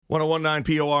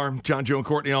1019 POR, John, Joe, and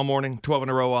Courtney all morning, 12 in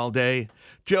a row all day.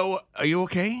 Joe, are you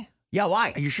okay? Yeah,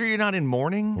 why? Are you sure you're not in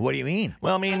mourning? What do you mean?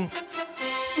 Well, I mean,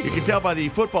 you can tell by the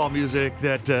football music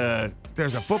that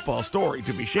there's a football story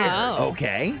to be shared. Oh.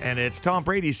 Okay. And it's Tom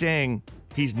Brady saying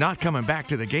he's not coming back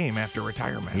to the game after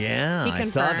retirement. Yeah, He I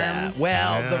saw that. confirmed.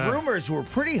 Well, Yeah. the rumors were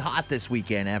pretty hot this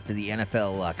weekend after the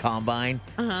NFL Combine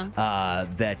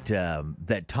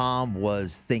that Tom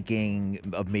was thinking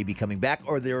of maybe coming back,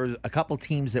 or there was a couple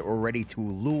teams that were ready to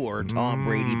lure Tom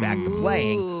Brady back to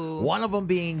playing. Ooh. One of them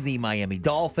being the Miami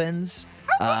Dolphins,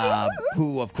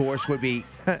 who, of course, would be...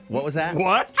 What was that?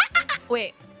 What?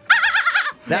 Wait.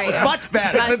 That There was you go. much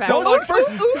better. Much better. So much-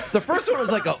 The first one was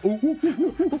like a ooh, ooh,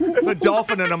 ooh, ooh. The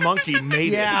dolphin and a monkey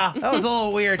made Yeah, that was a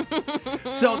little weird.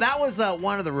 So that was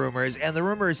one of the rumors, and the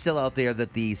rumor is still out there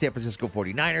that the San Francisco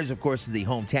 49ers, of course, is the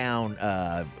hometown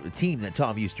team that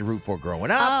Tom used to root for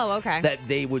growing up. Oh, okay. That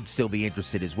they would still be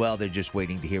interested as well. They're just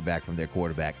waiting to hear back from their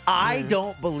quarterback. I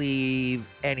don't believe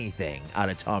anything out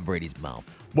of Tom Brady's mouth.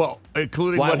 Well,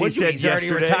 including Why what he would you? said He's already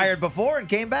yesterday. retired before and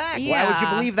came back. Why would you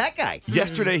Yeah. believe that guy?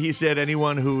 Yesterday, he said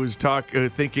anyone who's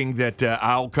thinking that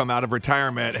I'll come out of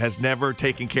retirement has never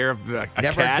taken care of a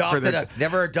cat for their.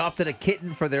 Never adopted a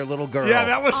kitten for their little girl. Yeah,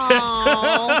 that was it.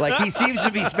 Oh. Like he seems to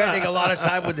be spending a lot of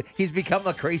time with. He's become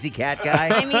a crazy cat guy.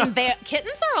 I mean,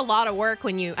 kittens are a lot of work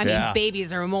when you. I mean, Yeah.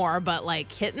 babies are more, but like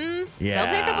kittens, they'll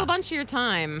take up Yeah. a bunch of your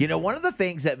time. You know, one of the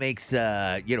things that makes,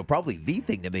 probably the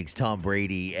thing that makes Tom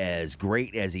Brady as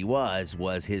great as he was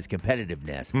his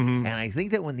competitiveness. And I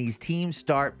think that when these teams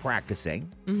start practicing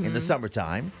in the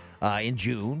summertime, in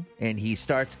June, and he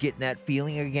starts getting that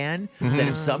feeling again, that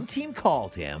if some team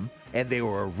called him and they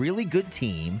were a really good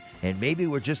team and maybe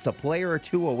were just a player or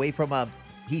two away from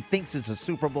he thinks it's a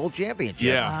Super Bowl championship.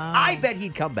 Yeah. I bet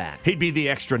he'd come back. He'd be the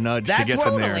extra nudge to get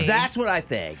them there. Totally. That's what I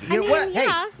think. I You know what? mean, Hey,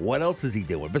 yeah. what else is he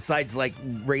doing besides like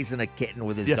raising a kitten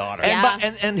with his daughter? And,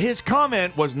 Yeah. and his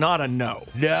comment was not a no.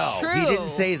 No, True. he didn't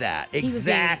say that. He was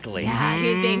Exactly. He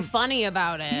was being funny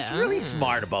about it. He's really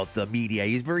smart about the media.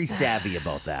 He's very savvy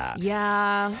about that.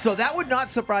 Yeah. So that would not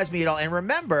surprise me at all. And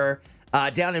remember,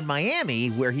 down in Miami,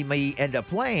 where he may end up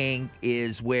playing,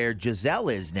 is where Giselle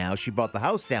is now. She bought the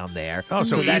house down there. Oh,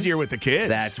 so that's- easier with the kids.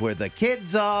 That's where the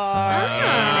kids are,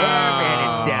 and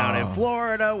it's down in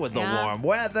Florida with the Yeah. warm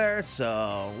weather.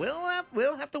 So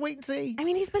we'll have to wait and see. I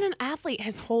mean, he's been an athlete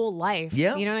his whole life.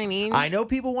 Yeah. You know what I mean? I know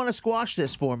people want to squash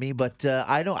this for me, but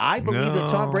I believe that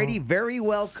Tom No. Brady very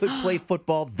well could play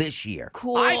football this year.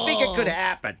 Cool. I think it could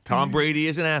happen. Tom Brady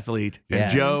is an athlete, and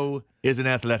Yes. Joe is an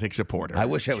athletic supporter. I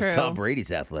wish I was True. Tom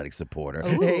Brady's athletic supporter.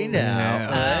 Ooh. Hey now.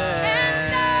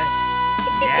 Yeah.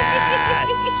 Yes.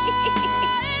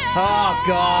 Oh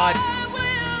God.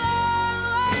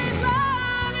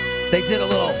 They did a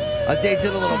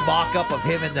little mock-up of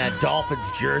him in that Dolphins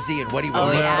jersey and what he would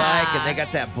look yeah. like, and they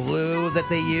got that blue that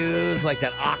they use, like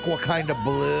that aqua kind of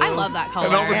blue. I love that color.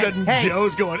 And all of a sudden, Hey.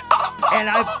 Joe's going, And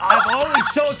I've always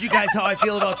told you guys how I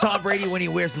feel about Tom Brady when he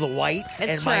wears the white. It's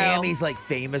and true. Miami's like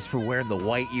famous for wearing the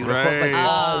white uniform, Right. like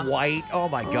all white. Oh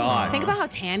my God. Think about how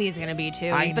tan he's gonna be too.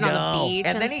 I He's been know. on the beach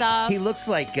and, then stuff. he looks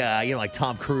like like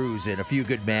Tom Cruise in A Few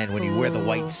Good Men when you wear the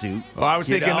white suit. oh, I was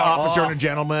You thinking know? Officer Oh. and a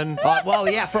Gentleman. Well,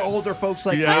 yeah, for older folks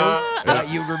like Yeah.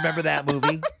 you remember that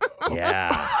movie?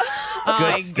 Yeah. oh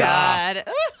Good my stuff. God.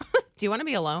 Do you want to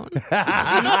be alone?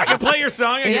 I can play your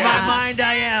song again. In my mind,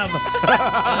 I am.